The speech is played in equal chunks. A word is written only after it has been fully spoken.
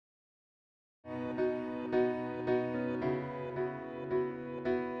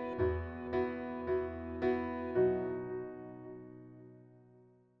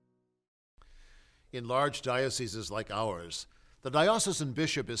In large dioceses like ours, the diocesan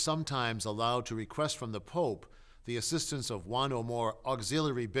bishop is sometimes allowed to request from the Pope the assistance of one or more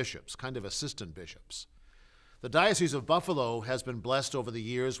auxiliary bishops, kind of assistant bishops. The Diocese of Buffalo has been blessed over the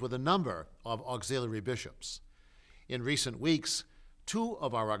years with a number of auxiliary bishops. In recent weeks, 2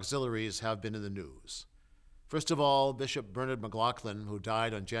 of our auxiliaries have been in the news. First of all, Bishop Bernard McLaughlin, who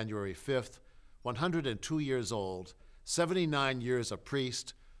died on January 5th, 102 years old, 79 years a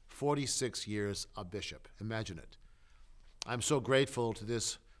priest, 46 years a bishop. Imagine it. I'm so grateful to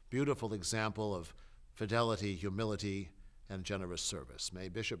this beautiful example of fidelity, humility, and generous service. May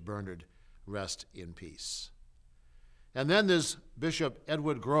Bishop Bernard rest in peace. And then there's Bishop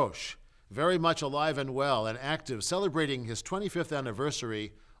Edward Grosch, very much alive and well and active, celebrating his 25th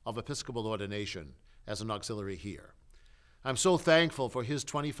anniversary of Episcopal ordination as an auxiliary here. I'm so thankful for his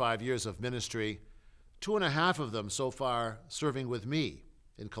 25 years of ministry, 2.5 of them so far serving with me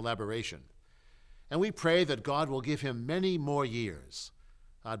in collaboration. And we pray that God will give him many more years.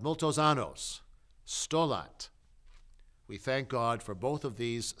 Ad multos annos, stolat. We thank God for both of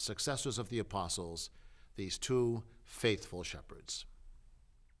these successors of the apostles, these 2 faithful shepherds.